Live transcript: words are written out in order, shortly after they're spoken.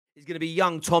is going to be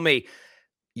young Tommy.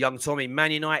 Young Tommy,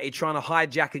 Man United trying to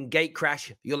hijack and gate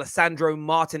crash your Lisandro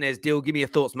Martinez deal. Give me your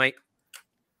thoughts, mate.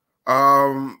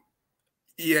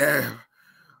 Yeah,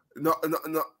 not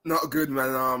good,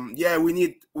 man. Yeah, we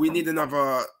need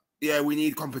another. Yeah, we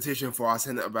need competition for our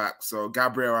centre back. So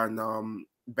Gabriel and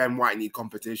Ben White need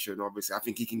competition. Obviously, I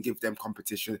think he can give them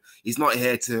competition. He's not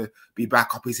here to be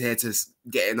backup. He's here to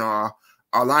get in our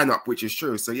lineup, which is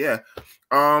true. So yeah,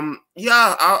 yeah,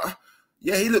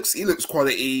 he looks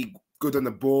quality. Good on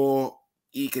the ball.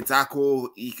 He can tackle.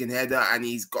 He can header, and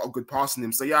he's got a good pass in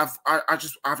him. So yeah, I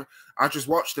just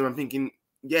watched him. I'm thinking,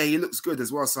 yeah, he looks good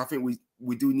as well. So I think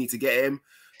we do need to get him.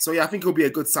 So yeah, I think he'll be a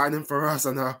good signing for us,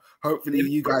 and hopefully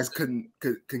you guys can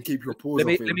keep your paws.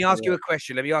 Let me ask you a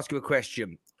question. Let me ask you a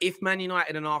question. If Man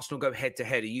United and Arsenal go head to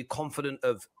head, are you confident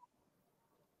of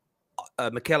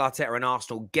Mikel Arteta and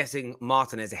Arsenal getting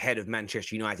Martinez ahead of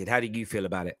Manchester United? How do you feel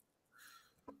about it?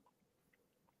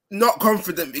 Not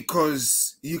confident,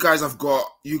 because you guys have got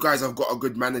a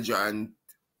good manager, and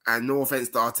no offense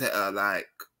to Arteta, like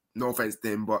no offense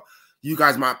to him, but you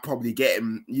guys might probably get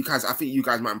him. I think you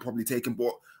guys might probably take him,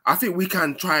 but I think we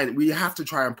have to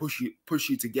try and push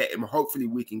you to get him. Hopefully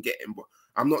we can get him, but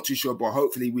I'm not too sure, but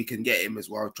hopefully we can get him as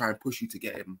well. Try and push you to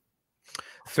get him.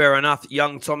 Fair enough,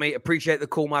 young Tommy. Appreciate the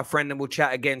call, my friend, and we'll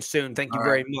chat again soon. Thank you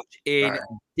very much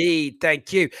indeed.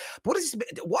 Thank you. What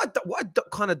I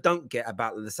kind of don't get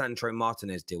about the Lisandro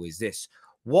Martinez deal is this.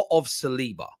 What of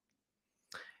Saliba?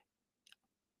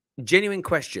 Genuine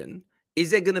question.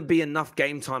 Is there going to be enough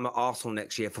game time at Arsenal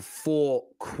next year for 4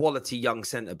 quality young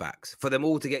centre-backs, for them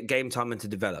all to get game time and to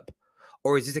develop?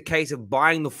 Or is this a case of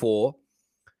buying the 4,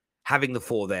 having the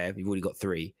 4 there, you've already got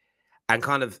 3, and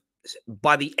kind of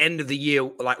by the end of the year,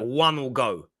 like 1 will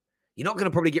go? You're not going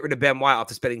to probably get rid of Ben White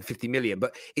after spending 50 million,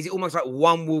 but is it almost like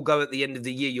 1 will go at the end of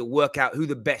the year? You'll work out who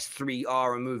the best 3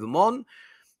 are and move them on?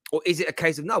 Or is it a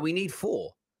case of, no, we need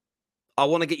 4? I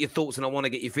want to get your thoughts and I want to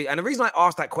get your feedback. And the reason I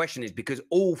asked that question is because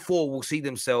all 4 will see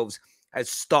themselves as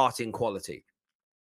starting quality.